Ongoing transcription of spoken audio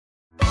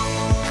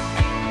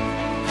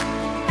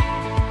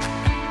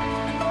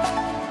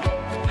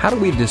How do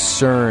we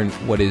discern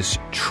what is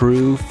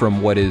true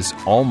from what is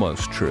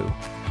almost true?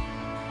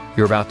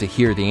 You're about to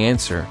hear the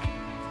answer.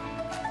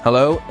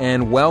 Hello,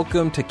 and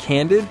welcome to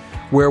Candid,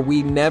 where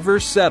we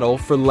never settle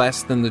for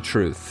less than the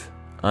truth.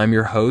 I'm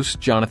your host,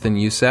 Jonathan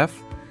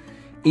Youssef.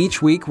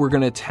 Each week, we're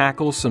going to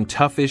tackle some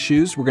tough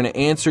issues, we're going to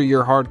answer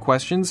your hard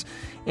questions,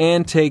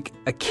 and take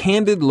a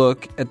candid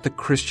look at the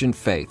Christian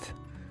faith.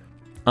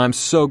 I'm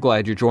so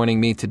glad you're joining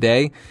me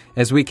today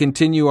as we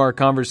continue our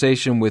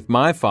conversation with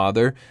my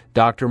father,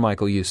 Dr.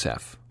 Michael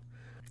Youssef.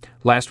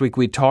 Last week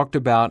we talked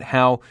about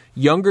how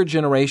younger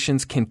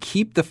generations can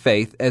keep the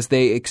faith as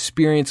they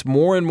experience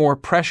more and more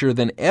pressure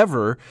than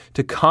ever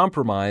to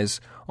compromise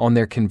on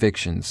their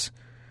convictions.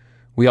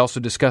 We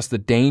also discussed the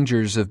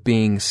dangers of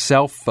being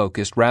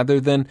self-focused rather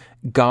than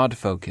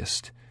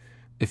God-focused.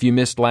 If you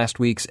missed last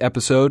week's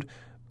episode,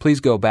 please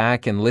go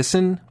back and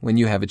listen when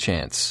you have a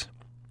chance.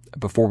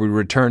 Before we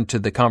return to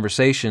the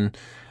conversation,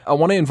 I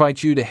want to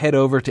invite you to head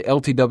over to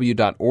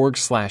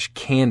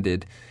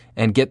ltw.org/candid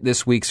and get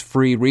this week's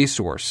free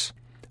resource,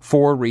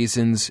 4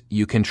 Reasons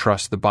You Can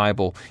Trust the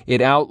Bible.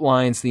 It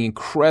outlines the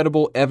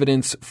incredible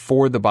evidence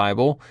for the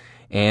Bible,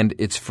 and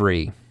it's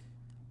free.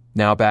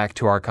 Now back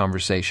to our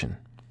conversation.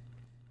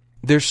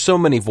 There's so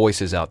many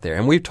voices out there,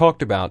 and we've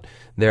talked about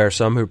there are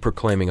some who are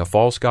proclaiming a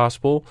false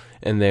gospel,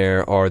 and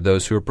there are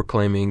those who are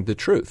proclaiming the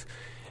truth.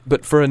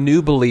 But for a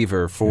new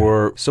believer,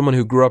 for someone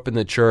who grew up in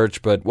the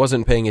church but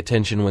wasn't paying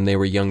attention when they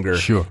were younger,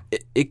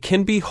 it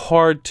can be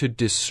hard to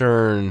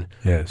discern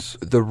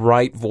the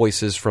right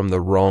voices from the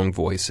wrong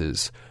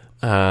voices.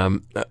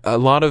 A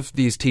lot of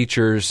these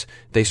teachers,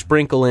 they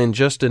sprinkle in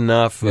just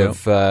enough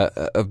of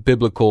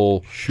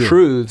biblical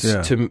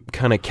truths to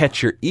kind of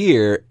catch your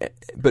ear,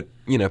 but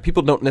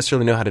people don't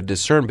necessarily know how to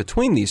discern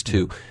between these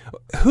two.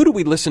 Who do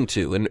we listen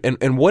to,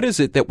 and what is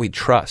it that we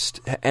trust,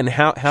 and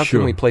how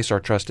can we place our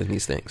trust in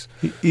these things?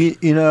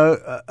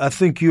 I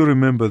think you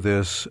remember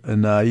this,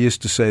 and I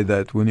used to say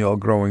that when you're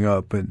growing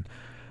up, and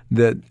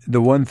that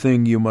the one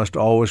thing you must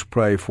always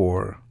pray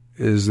for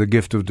is the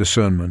gift of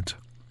discernment.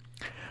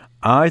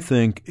 I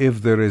think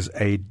if there is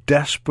a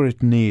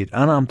desperate need,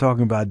 and I'm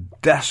talking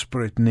about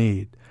desperate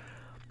need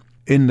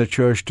in the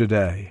church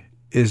today,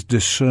 is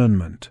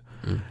discernment.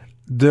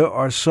 There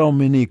are so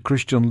many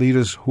Christian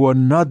leaders who are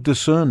not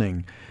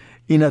discerning.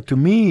 To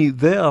me,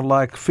 they are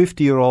like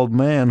 50-year-old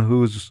man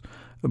who's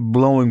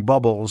blowing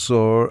bubbles,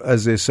 or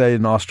as they say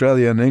in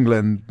Australia and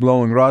England,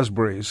 blowing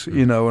raspberries,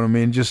 you know what I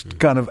mean, just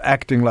kind of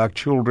acting like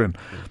children.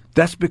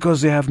 That's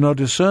because they have no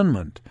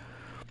discernment.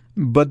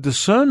 But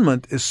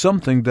discernment is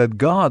something that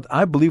God,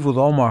 I believe with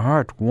all my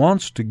heart,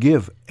 wants to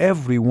give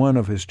every one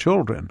of His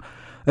children.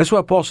 That's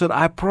why Paul said,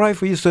 I pray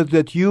for you so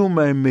that you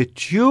may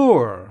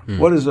mature.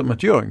 What is it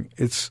maturing?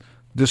 It's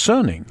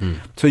discerning.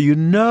 So you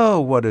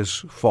know what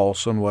is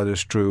false and what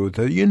is true.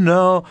 That you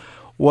know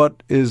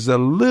what is a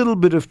little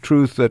bit of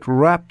truth that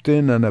wrapped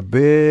in a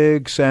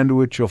big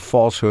sandwich of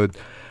falsehood.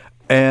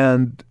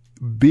 And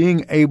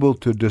being able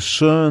to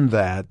discern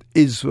that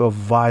is of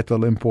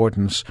vital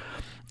importance.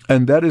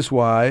 And that is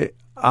why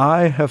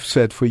I have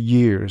said for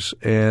years,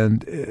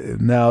 and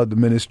now the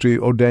ministry,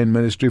 ordained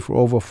ministry for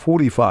over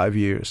 45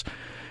 years,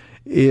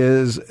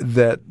 is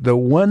that the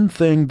one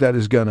thing that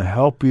is going to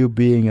help you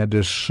being a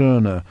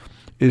discerner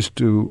is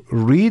to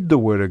read the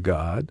Word of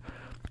God,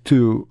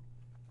 to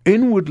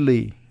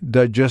inwardly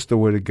digest the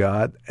Word of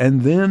God,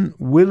 and then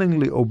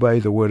willingly obey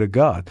the Word of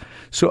God.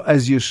 So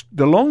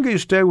the longer you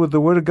stay with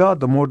the Word of God,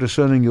 the more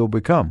discerning you'll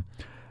become.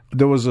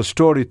 There was a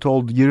story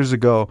told years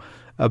ago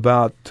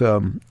about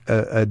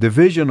a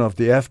division of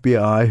the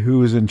FBI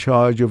who is in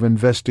charge of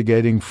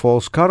investigating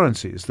false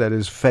currencies, that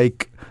is,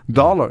 fake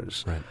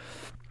dollars. Right.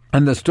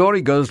 And the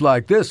story goes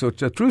like this, which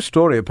is a true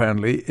story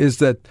apparently, is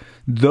that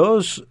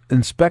those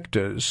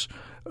inspectors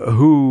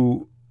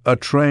who are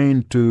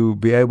trained to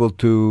be able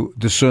to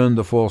discern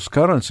the false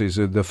currencies,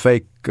 the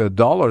fake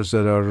dollars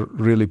that are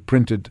really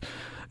printed,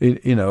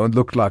 and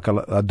look like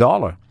a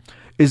dollar,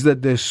 is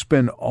that they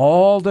spend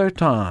all their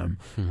time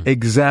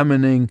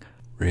examining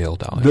real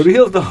dollars. The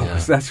real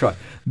dollars, that's right.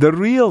 The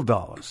real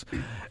dollars.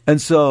 And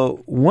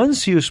so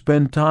once you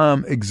spend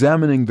time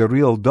examining the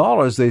real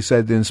dollars, they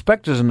say the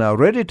inspectors are now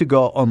ready to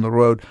go on the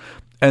road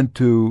and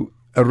to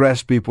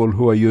arrest people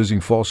who are using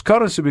false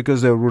currency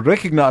because they will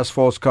recognize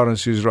false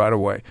currencies right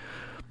away.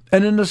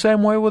 And in the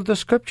same way with the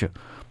Scripture,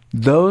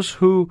 those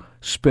who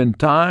spend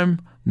time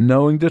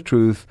knowing the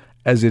truth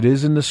as it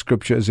is in the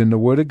Scripture, as in the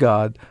Word of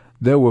God,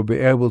 they will be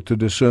able to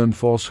discern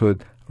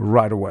falsehood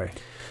right away.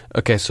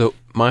 Okay, so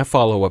my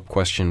follow-up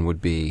question would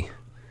be,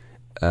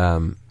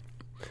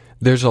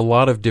 there's a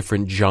lot of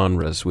different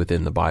genres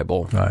within the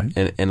Bible, right.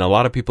 and a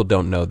lot of people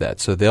don't know that.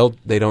 So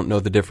they don't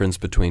know the difference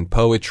between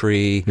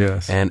poetry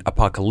and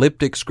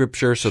apocalyptic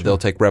scripture, so they'll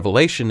take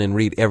Revelation and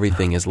read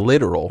everything as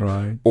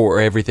literal or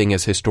everything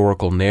as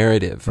historical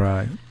narrative.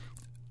 Right.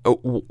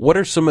 What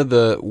are some of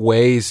the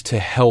ways to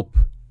help,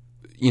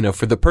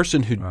 for the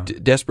person who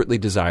desperately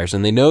desires,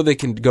 and they know they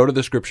can go to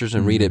the scriptures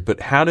and read it, but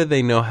how do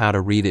they know how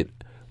to read it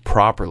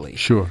properly?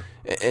 Sure.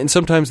 And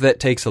sometimes that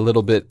takes a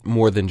little bit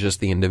more than just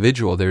the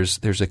individual.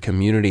 There's a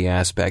community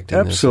aspect in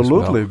Absolutely,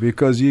 this as well.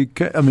 Because you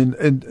can,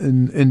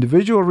 in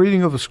individual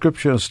reading of the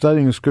Scripture and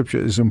studying the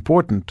Scripture is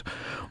important,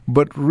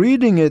 but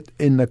reading it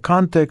in the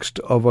context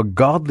of a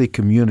godly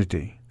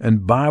community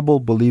and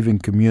Bible-believing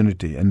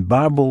community and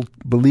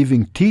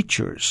Bible-believing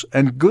teachers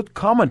and good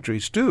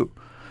commentaries too.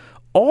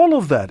 All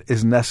of that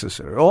is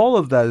necessary. All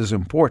of that is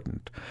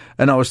important.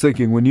 And I was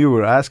thinking when you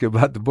were asking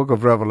about the book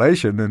of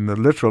Revelation and the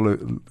literal,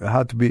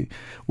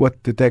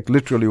 what to take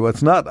literally,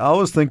 what's not, I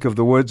always think of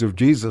the words of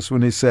Jesus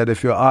when he said,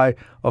 if your eye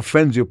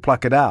offends you,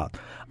 pluck it out.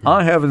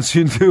 I haven't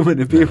seen too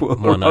many people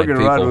walking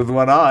around with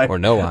one eye. Or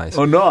no eyes.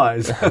 Or no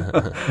eyes.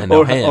 And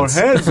no hands.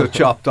 Or hands are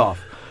chopped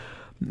off.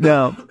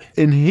 Now,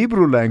 in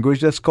Hebrew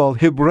language, that's called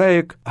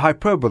Hebraic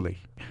hyperbole.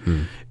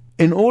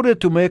 In order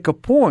to make a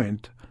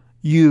point,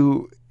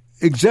 you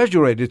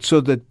exaggerate it so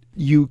that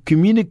you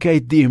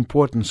communicate the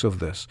importance of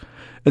this.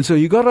 And so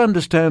you got to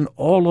understand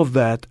all of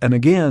that. And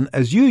again,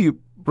 as you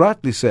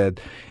rightly said,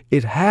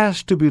 it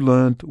has to be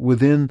learned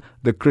within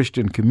the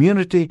Christian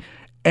community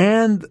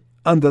and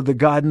under the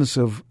guidance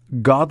of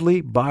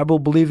godly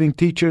Bible-believing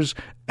teachers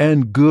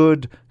and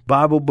good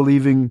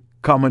Bible-believing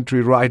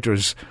commentary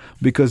writers,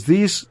 because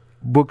these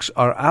books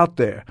are out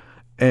there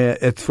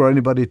for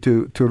anybody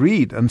to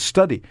read and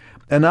study.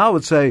 And I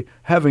would say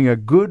having a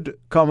good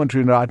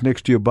commentary right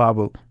next to your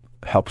Bible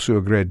helps you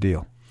a great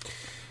deal.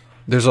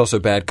 There's also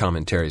bad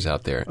commentaries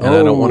out there, and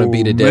I don't want to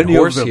beat a dead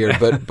horse here,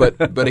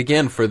 but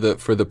again, for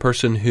the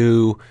person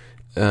who,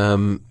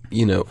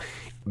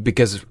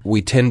 because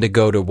we tend to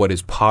go to what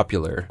is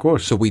popular, of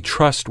course, so we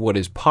trust what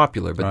is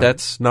popular, but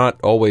that's not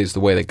always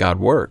the way that God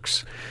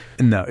works.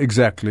 No,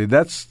 exactly.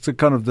 That's the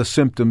kind of the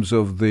symptoms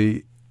of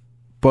the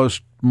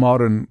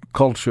postmodern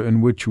culture in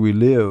which we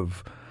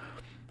live.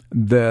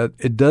 That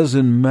it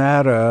doesn't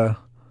matter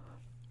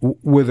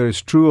whether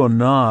it's true or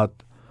not,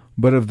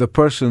 but if the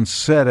person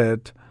said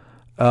it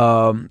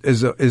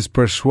is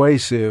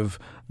persuasive,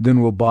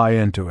 then we'll buy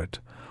into it.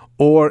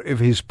 Or if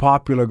he's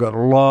popular, got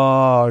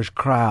large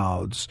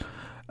crowds.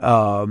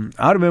 I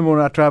remember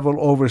when I traveled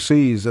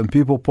overseas and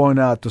people point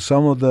out to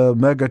some of the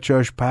mega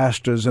church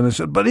pastors and they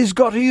said, but he's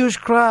got a huge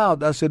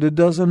crowd. I said, it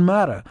doesn't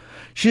matter.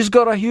 She's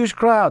got a huge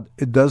crowd.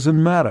 It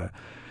doesn't matter.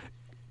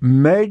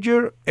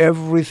 Measure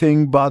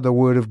everything by the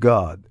Word of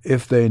God.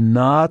 If they're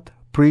not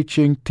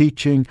preaching,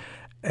 teaching,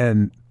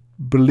 and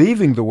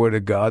believing the Word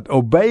of God,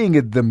 obeying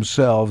it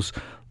themselves,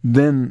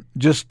 then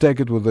just take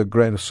it with a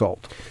grain of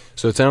salt.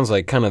 So it sounds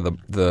like kind of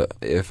the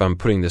if I'm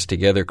putting this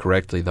together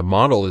correctly, the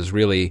model is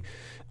really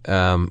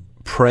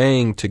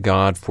praying to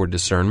God for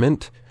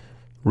discernment,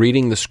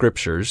 reading the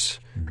Scriptures,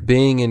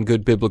 being in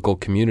good biblical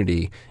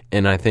community,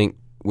 and I think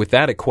with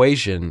that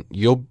equation,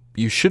 you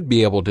should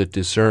be able to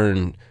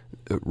discern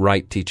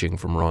right teaching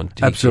from wrong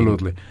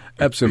teaching.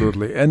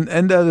 Absolutely. And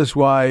that is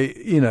why,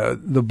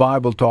 the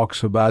Bible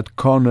talks about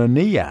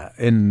koinonia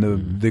in the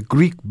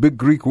big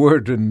Greek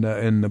word in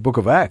the book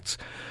of Acts.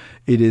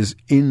 It is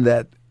in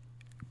that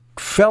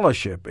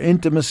fellowship,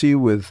 intimacy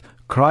with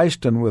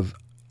Christ and with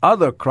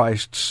other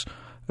Christ's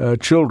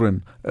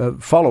children,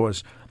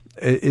 followers,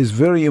 is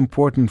very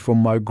important for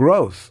my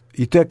growth.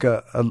 You take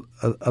a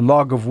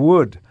log of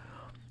wood,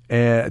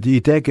 you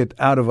take it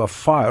out of a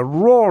fire,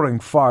 roaring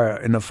fire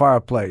in a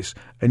fireplace,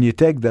 and you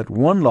take that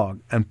one log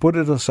and put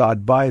it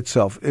aside by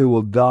itself, it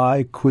will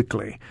die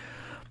quickly.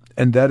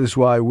 And that is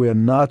why we are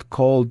not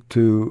called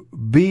to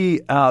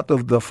be out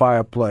of the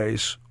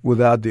fireplace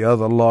without the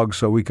other logs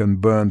so we can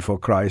burn for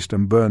Christ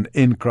and burn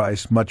in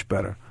Christ much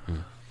better.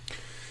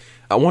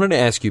 I wanted to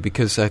ask you,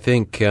 because I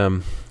think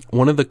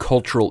one of the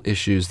cultural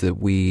issues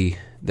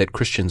that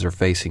Christians are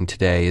facing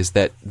today is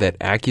that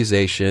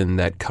accusation,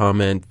 that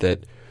comment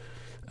that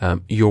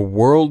your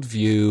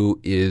worldview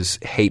is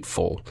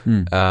hateful.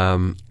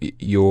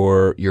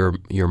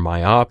 You're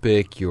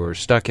myopic. You're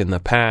stuck in the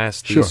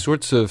past. Sure. These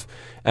sorts of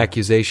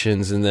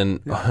accusations, and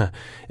then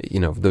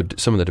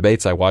some of the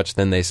debates I watch,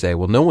 then they say,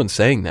 "Well, no one's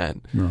saying that,"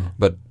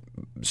 but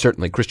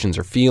certainly Christians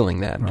are feeling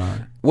that.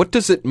 Right. What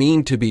does it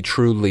mean to be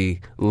truly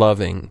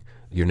loving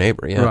your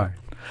neighbor? Yeah. Right.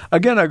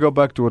 Again, I go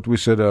back to what we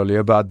said earlier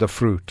about the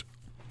fruit,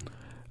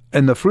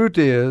 and the fruit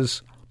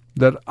is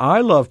that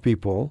I love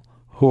people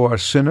who are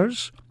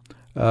sinners.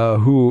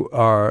 Who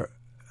are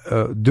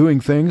doing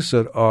things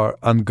that are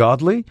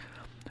ungodly.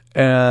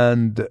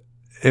 And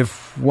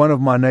if one of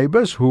my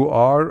neighbors who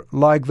are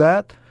like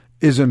that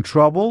is in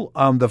trouble,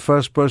 I'm the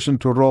first person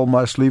to roll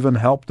my sleeve and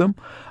help them.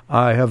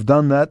 I have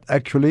done that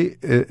actually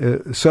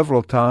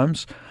several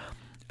times.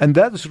 And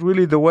that's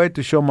really the way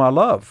to show my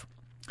love.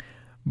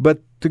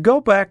 But to go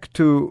back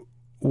to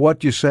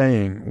what you're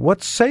saying,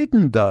 what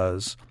Satan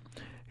does,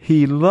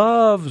 he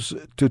loves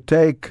to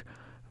take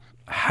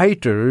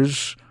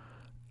haters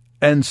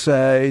and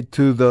say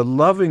to the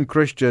loving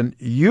Christian,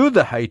 you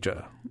the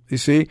hater. You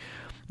see,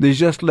 it's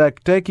just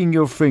like taking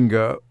your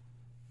finger,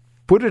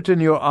 put it in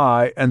your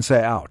eye, and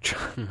say, ouch.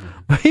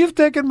 Mm-hmm. You've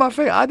taken my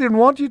finger. I didn't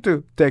want you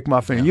to take my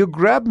finger. Yeah. You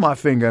grabbed my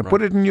finger and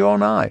put it in your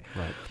own eye.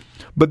 Right.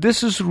 But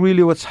this is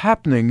really what's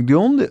happening.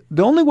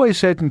 The only way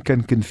Satan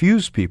can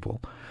confuse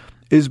people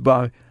is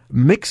by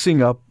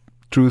mixing up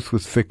truth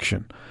with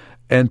fiction.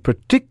 And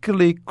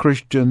particularly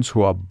Christians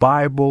who are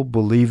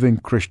Bible-believing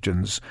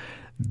Christians,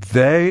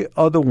 they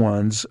are the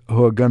ones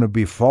who are going to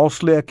be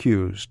falsely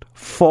accused.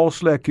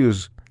 Falsely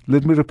accused.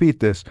 Let me repeat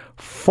this.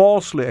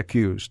 Falsely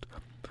accused.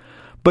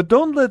 But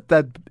don't let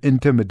that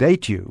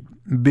intimidate you,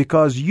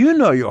 because you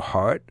know your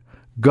heart.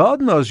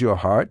 God knows your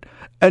heart,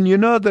 and you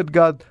know that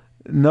God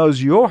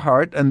knows your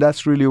heart, and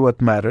that's really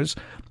what matters.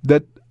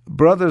 That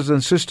brothers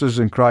and sisters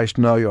in Christ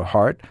know your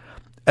heart,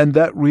 and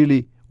that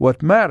really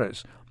what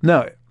matters.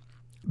 Now,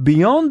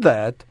 beyond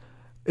that,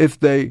 if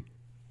they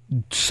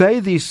say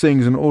these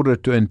things in order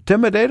to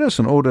intimidate us,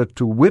 in order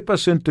to whip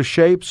us into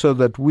shape so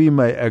that we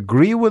may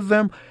agree with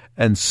them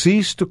and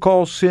cease to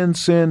call sin,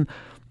 sin,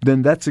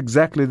 then that's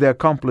exactly they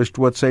accomplished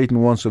what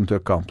Satan wants them to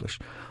accomplish.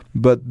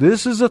 But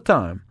this is a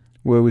time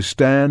where we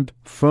stand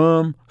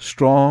firm,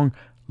 strong,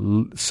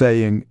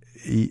 saying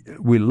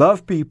we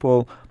love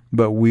people,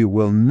 but we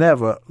will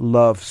never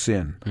love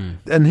sin.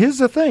 And here's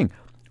the thing.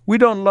 We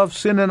don't love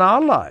sin in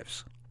our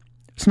lives.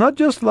 It's not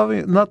just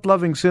not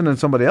loving sin in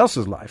somebody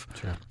else's life.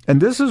 Sure.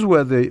 And this is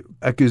where the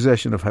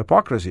accusation of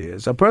hypocrisy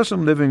is. A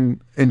person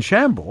living in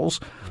shambles,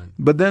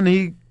 but then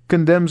he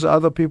condemns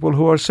other people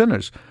who are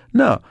sinners.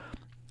 No,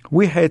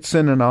 we hate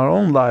sin in our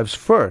own lives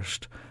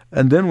first,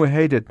 and then we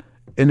hate it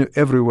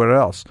everywhere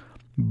else.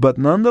 But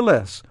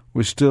nonetheless,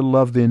 we still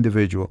love the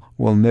individual.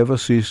 We'll never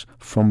cease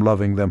from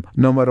loving them,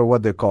 no matter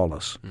what they call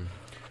us.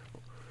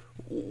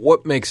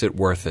 What makes it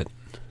worth it?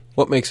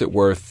 What makes it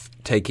worth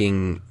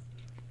taking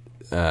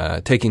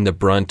the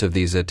brunt of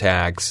these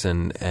attacks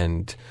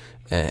and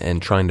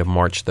trying to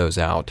march those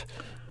out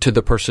to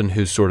the person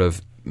who's sort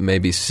of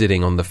maybe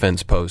sitting on the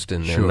fence post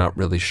and they're not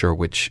really sure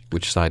which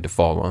side to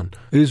fall on?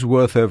 It is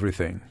worth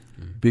everything,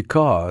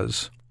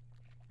 because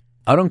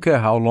I don't care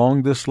how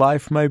long this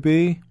life may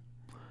be.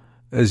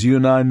 As you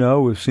and I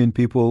know, we've seen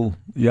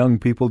young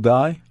people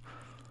die.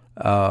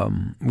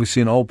 We've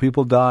seen old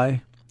people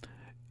die.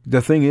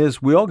 The thing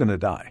is, we're all going to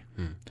die.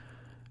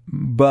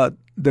 But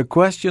the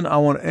question I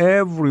want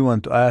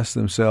everyone to ask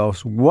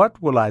themselves, what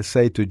will I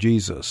say to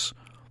Jesus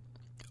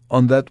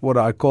on that what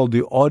I call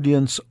the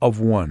audience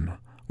of one?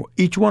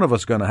 Each one of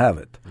us is going to have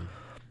it.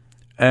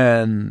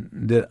 And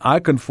that I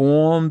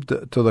conformed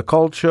to the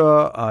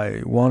culture.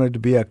 I wanted to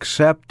be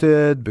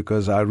accepted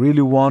because I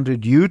really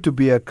wanted you to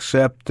be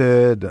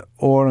accepted.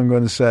 Or I'm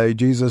going to say,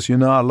 Jesus,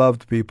 I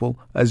loved people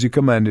as you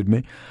commanded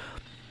me.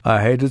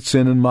 I hated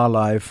sin in my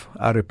life.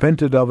 I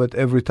repented of it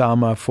every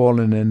time I've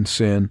fallen in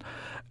sin.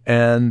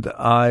 And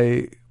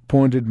I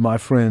pointed my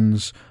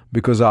friends,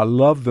 because I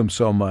love them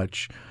so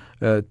much,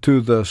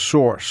 to the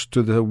source,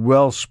 to the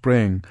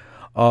wellspring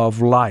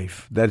of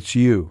life. That's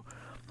you.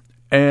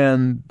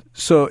 And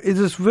so it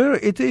is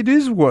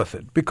worth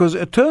it, because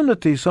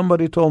eternity,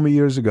 somebody told me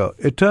years ago,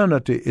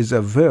 eternity is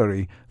a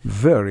very,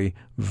 very,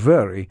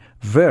 very,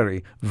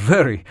 very,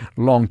 very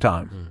long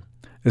time.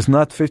 It's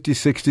not 50,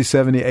 60,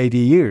 70, 80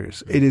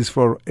 years. It is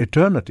for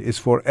eternity. It's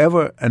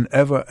forever and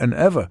ever and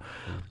ever.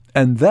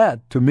 And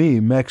that, to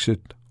me, makes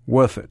it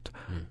worth it.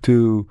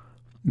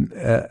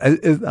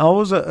 I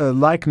always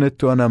liken it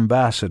to an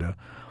ambassador.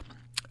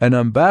 An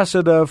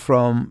ambassador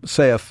from,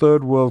 say, a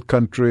third world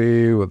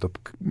country, with the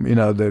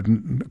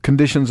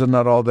conditions are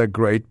not all that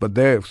great, but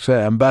they're,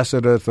 say,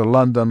 ambassador to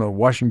London or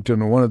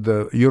Washington or one of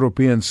the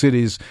European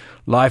cities.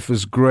 Life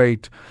is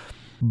great,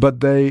 but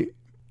they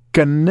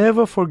can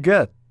never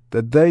forget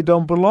that they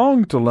don't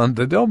belong to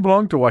London, they don't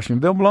belong to Washington,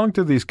 they don't belong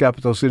to these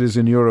capital cities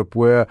in Europe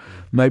where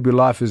maybe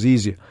life is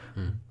easier,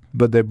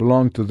 but they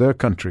belong to their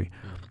country,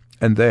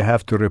 and they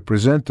have to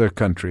represent their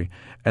country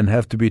and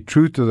have to be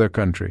true to their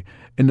country.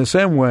 In the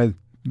same way,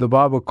 the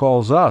Bible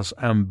calls us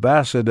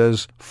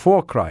ambassadors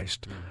for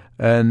Christ,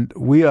 and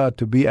we are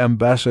to be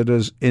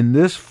ambassadors in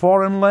this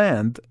foreign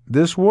land.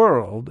 This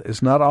world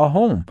is not our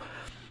home.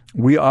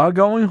 We are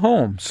going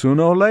home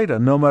sooner or later,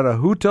 no matter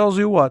who tells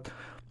you what.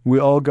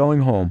 We're all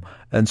going home.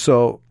 And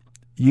so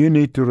you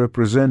need to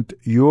represent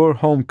your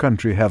home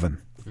country,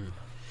 heaven.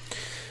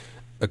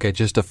 Okay,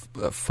 just a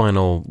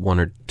final one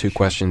or two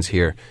questions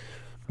here.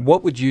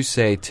 What would you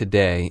say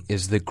today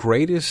is the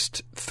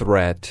greatest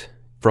threat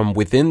from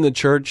within the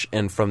church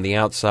and from the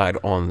outside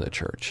on the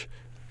church?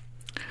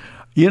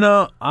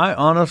 I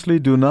honestly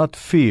do not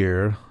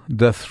fear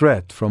the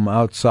threat from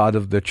outside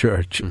of the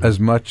church as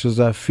much as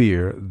I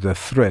fear the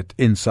threat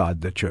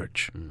inside the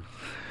church.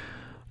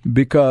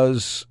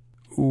 Because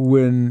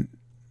when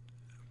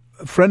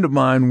a friend of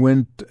mine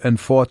went and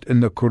fought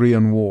in the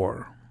Korean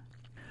War,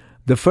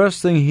 the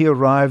first thing he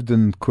arrived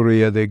in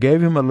Korea, they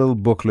gave him a little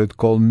booklet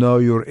called Know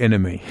Your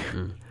Enemy.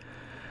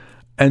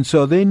 And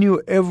so they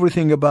knew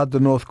everything about the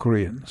North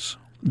Koreans.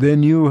 They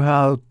knew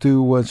how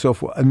to, and so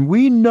forth. And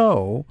we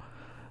know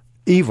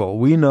evil.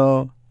 We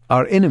know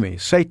our enemy,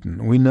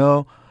 Satan. We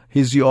know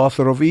he's the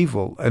author of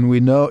evil, and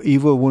we know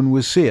evil when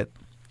we see it.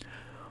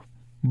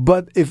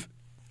 But if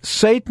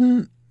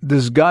Satan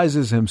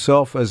disguises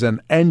himself as an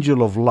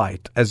angel of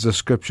light, as the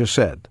Scripture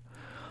said,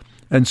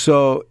 and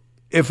so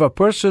if a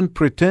person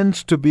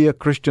pretends to be a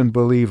Christian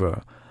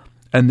believer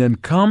and then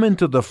come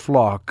into the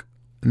flock,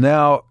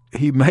 now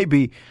he may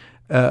be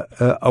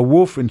a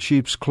wolf in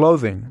sheep's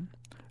clothing.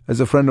 As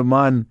a friend of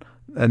mine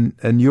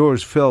and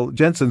yours, Phil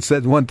Jensen,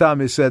 said one time,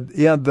 he said,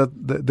 yeah,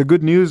 the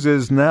good news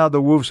is now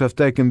the wolves have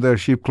taken their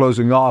sheep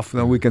clothing off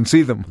and we can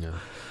see them. Yeah.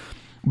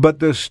 But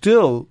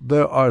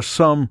there are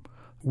some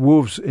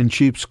wolves in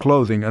sheep's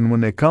clothing, and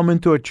when they come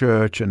into a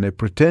church and they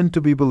pretend to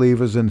be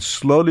believers and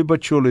slowly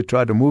but surely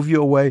try to move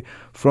you away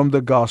from the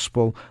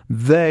gospel,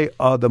 they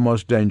are the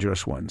most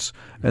dangerous ones.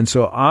 And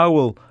so I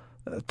will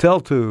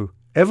tell to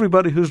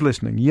everybody who's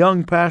listening,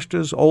 young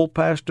pastors, old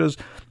pastors,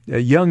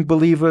 young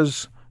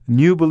believers,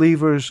 new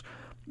believers,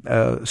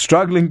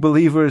 struggling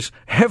believers,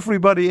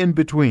 everybody in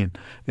between,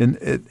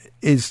 and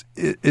is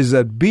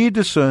that be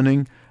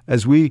discerning,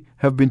 as we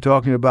have been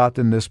talking about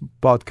in this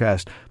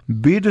podcast.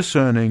 Be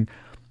discerning,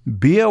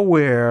 be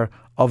aware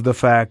of the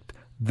fact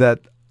that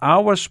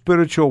our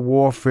spiritual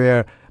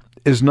warfare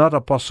is not a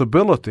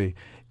possibility.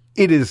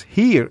 It is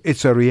here.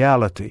 It's a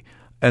reality.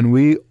 And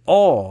we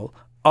all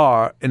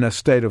are in a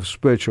state of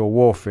spiritual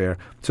warfare.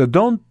 So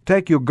don't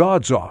take your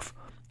guards off.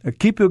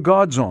 Keep your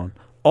guards on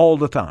all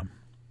the time.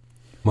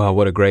 Well,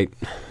 what a great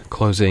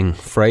closing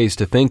phrase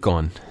to think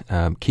on,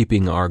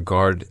 keeping our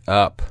guard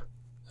up.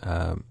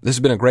 This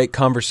has been a great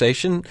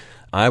conversation.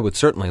 I would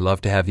certainly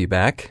love to have you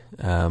back,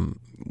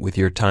 with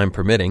your time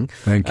permitting.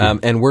 Thank you.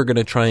 And we're going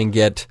to try and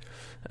get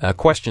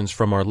questions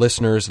from our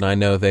listeners, and I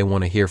know they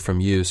want to hear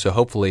from you. So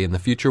hopefully in the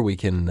future we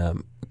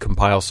can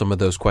compile some of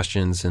those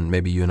questions, and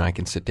maybe you and I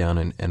can sit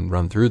down and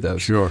run through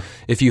those. Sure.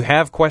 If you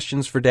have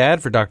questions for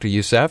Dad, for Dr.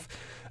 Youssef,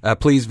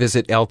 please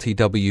visit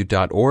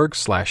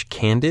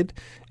ltw.org/candid,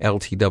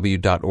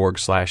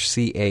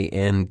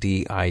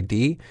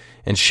 ltw.org/candid,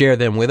 and share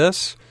them with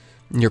us.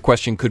 Your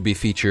question could be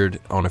featured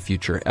on a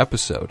future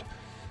episode.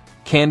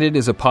 Candid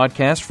is a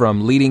podcast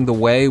from Leading the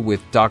Way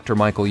with Dr.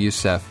 Michael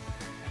Youssef.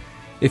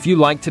 If you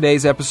like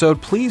today's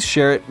episode, please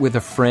share it with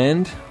a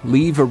friend,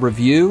 leave a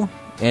review,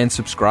 and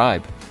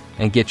subscribe.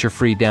 And get your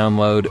free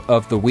download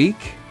of the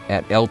week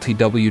at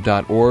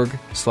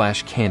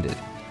ltw.org/candid.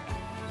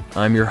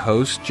 I'm your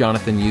host,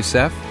 Jonathan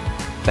Youssef.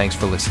 Thanks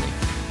for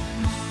listening.